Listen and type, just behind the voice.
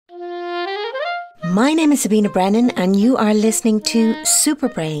My name is Sabina Brennan and you are listening to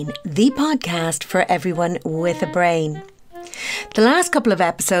Superbrain, the podcast for everyone with a brain. The last couple of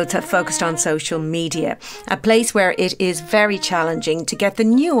episodes have focused on social media, a place where it is very challenging to get the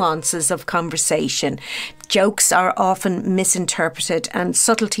nuances of conversation. Jokes are often misinterpreted and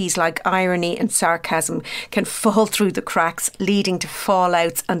subtleties like irony and sarcasm can fall through the cracks, leading to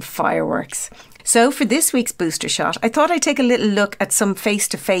fallouts and fireworks. So for this week's Booster Shot, I thought I'd take a little look at some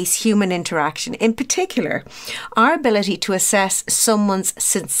face-to-face human interaction, in particular, our ability to assess someone's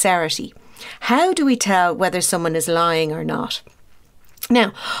sincerity. How do we tell whether someone is lying or not?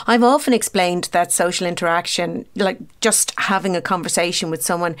 Now, I've often explained that social interaction, like just having a conversation with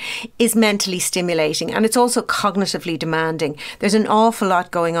someone, is mentally stimulating and it's also cognitively demanding. There's an awful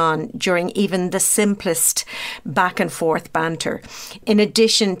lot going on during even the simplest back and forth banter. In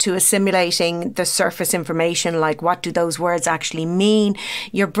addition to assimilating the surface information, like what do those words actually mean,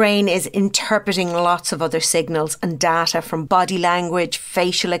 your brain is interpreting lots of other signals and data from body language,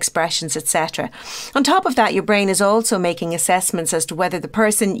 facial expressions, etc. On top of that, your brain is also making assessments as to whether the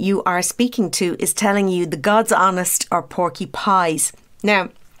person you are speaking to is telling you the God's honest or porky pies. Now,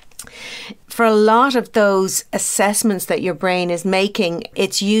 for a lot of those assessments that your brain is making,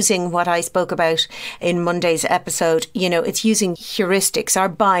 it's using what I spoke about in Monday's episode. It's using heuristics, our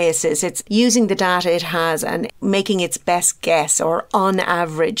biases. It's using the data it has and making its best guess or on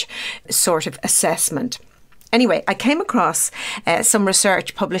average sort of assessment. Anyway, I came across some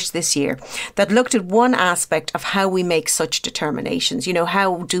research published this year that looked at one aspect of how we make such determinations.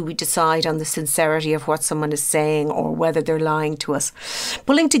 How do we decide on the sincerity of what someone is saying or whether they're lying to us?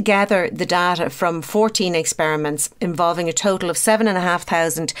 Pulling together the data from 14 experiments involving a total of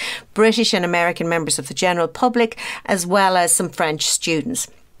 7,500 British and American members of the general public, as well as some French students.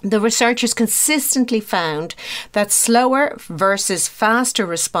 The researchers consistently found that slower versus faster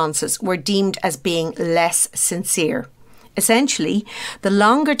responses were deemed as being less sincere. Essentially, the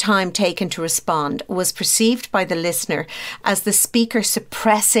longer time taken to respond was perceived by the listener as the speaker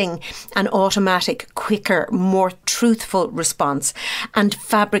suppressing an automatic, quicker, more truthful response and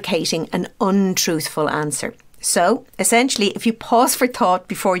fabricating an untruthful answer. So, essentially, if you pause for thought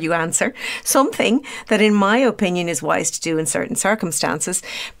before you answer, something that in my opinion is wise to do in certain circumstances,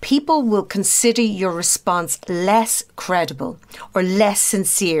 people will consider your response less credible or less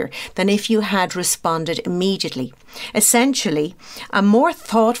sincere than if you had responded immediately. Essentially, a more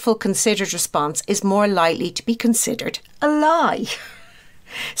thoughtful, considered response is more likely to be considered a lie.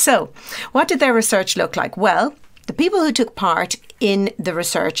 So, what did their research look like? Well, the people who took part in the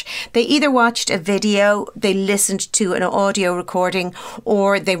research, they either watched a video, they listened to an audio recording,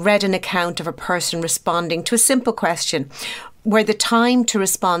 or they read an account of a person responding to a simple question where the time to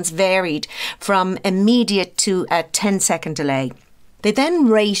response varied from immediate to a 10-second delay. They then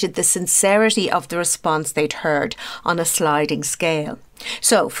rated the sincerity of the response they'd heard on a sliding scale.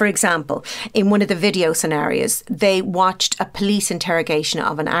 So, for example, in one of the video scenarios, they watched a police interrogation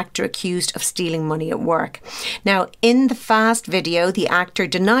of an actor accused of stealing money at work. Now, in the fast video, the actor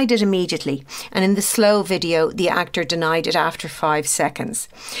denied it immediately, and in the slow video, the actor denied it after 5 seconds.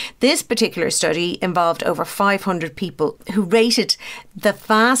 This particular study involved over 500 people who rated the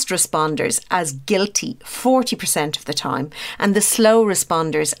fast responders as guilty 40% of the time, and the slow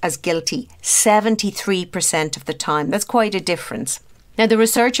responders as guilty 73% of the time. That's quite a difference. Now, the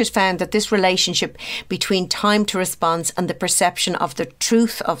researchers found that this relationship between time to response and the perception of the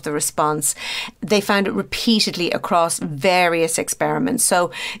truth of the response, they found it repeatedly across various experiments.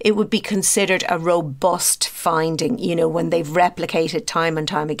 So it would be considered a robust finding, when they've replicated time and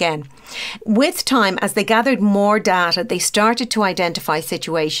time again. With time, as they gathered more data, they started to identify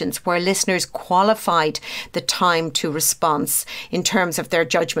situations where listeners qualified the time to response in terms of their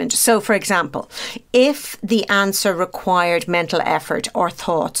judgment. So, for example, if the answer required mental effort or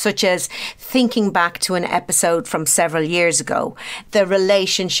thought, such as thinking back to an episode from several years ago, the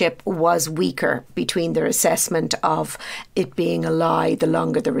relationship was weaker between their assessment of it being a lie the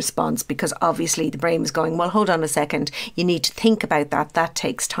longer the response, because obviously the brain was going, well, hold on a second, you need to think about that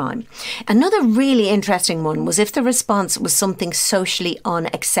takes time. Another really interesting one was if the response was something socially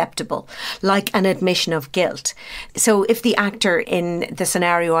unacceptable, like an admission of guilt. So if the actor in the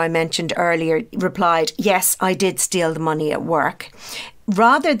scenario I mentioned earlier replied, yes, I did steal the money at work,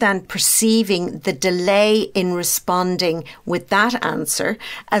 rather than perceiving the delay in responding with that answer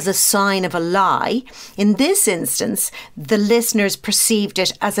as a sign of a lie, in this instance, the listeners perceived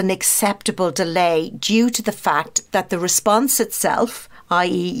it as an acceptable delay due to the fact that the response itself,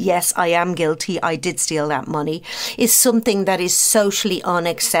 i.e., yes, I am guilty, I did steal that money, is something that is socially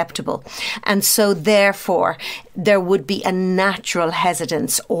unacceptable. And so therefore, there would be a natural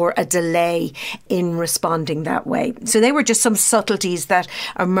hesitance or a delay in responding that way. So they were just some subtleties that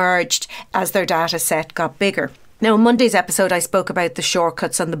emerged as their data set got bigger. Now, in Monday's episode, I spoke about the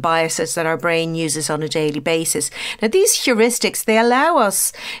shortcuts and the biases that our brain uses on a daily basis. Now, these heuristics, they allow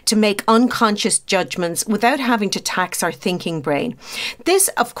us to make unconscious judgments without having to tax our thinking brain. This,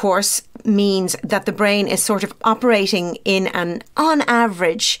 of course, means that the brain is sort of operating in an, on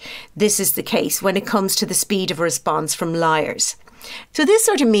average, this is the case when it comes to the speed of response from liars. So this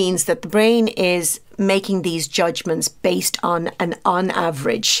sort of means that the brain is making these judgments based on an on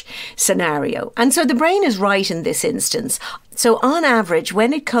average scenario. And so the brain is right in this instance. So on average,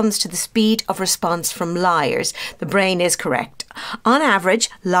 when it comes to the speed of response from liars, the brain is correct. On average,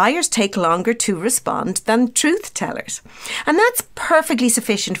 liars take longer to respond than truth tellers. And that's perfectly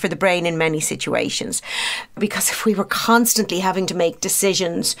sufficient for the brain in many situations. Because if we were constantly having to make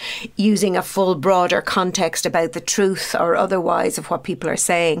decisions using a full broader context about the truth or otherwise of what people are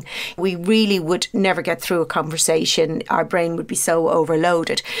saying, we really would never get through a conversation. Our brain would be so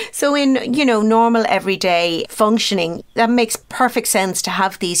overloaded. So in, normal everyday functioning, that makes perfect sense to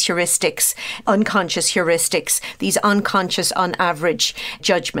have these heuristics, unconscious heuristics, these unconscious on average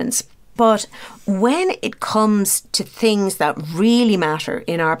judgments. But when it comes to things that really matter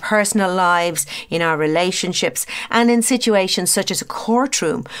in our personal lives, in our relationships, and in situations such as a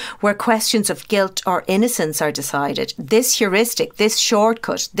courtroom where questions of guilt or innocence are decided, this heuristic, this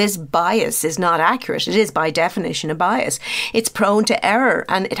shortcut, this bias is not accurate. It is by definition a bias. It's prone to error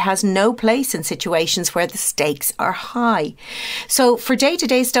and it has no place in situations where the stakes are high. So for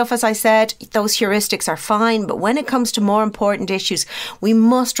day-to-day stuff, as I said, those heuristics are fine. But when it comes to more important issues, we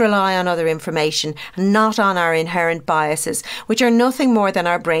must rely on other information and not on our inherent biases, which are nothing more than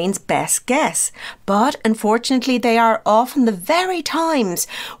our brain's best guess. But unfortunately, they are often the very times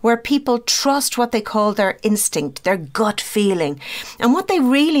where people trust what they call their instinct, their gut feeling. And what they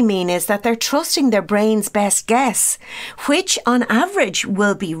really mean is that they're trusting their brain's best guess, which on average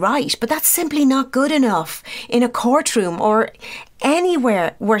will be right. But that's simply not good enough in a courtroom or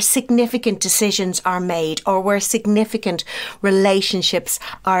anywhere where significant decisions are made or where significant relationships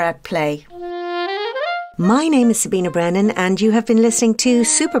are at play. My name is Sabina Brennan and you have been listening to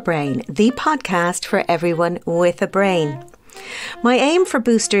Superbrain, the podcast for everyone with a brain. My aim for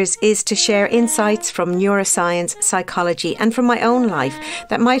Boosters is to share insights from neuroscience, psychology and from my own life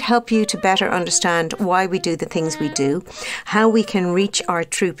that might help you to better understand why we do the things we do, how we can reach our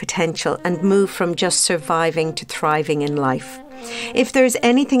true potential and move from just surviving to thriving in life. If there's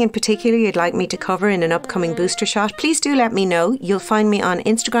anything in particular you'd like me to cover in an upcoming booster shot, please do let me know. You'll find me on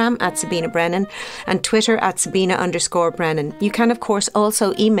Instagram at Sabina Brennan and Twitter at Sabina_Brennan. You can, of course,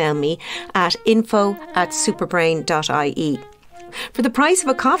 also email me at info@superbrain.ie. For the price of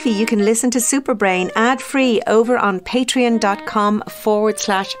a coffee, you can listen to Superbrain ad-free over on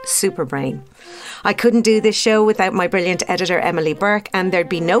patreon.com/Superbrain. I couldn't do this show without my brilliant editor, Emily Burke, and there'd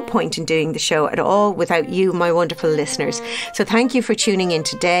be no point in doing the show at all without you, my wonderful listeners. So thank you for tuning in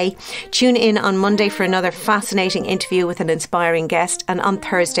today. Tune in on Monday for another fascinating interview with an inspiring guest, and on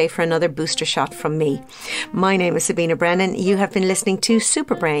Thursday for another booster shot from me. My name is Sabina Brennan. You have been listening to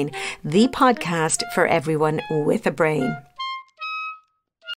Superbrain, the podcast for everyone with a brain.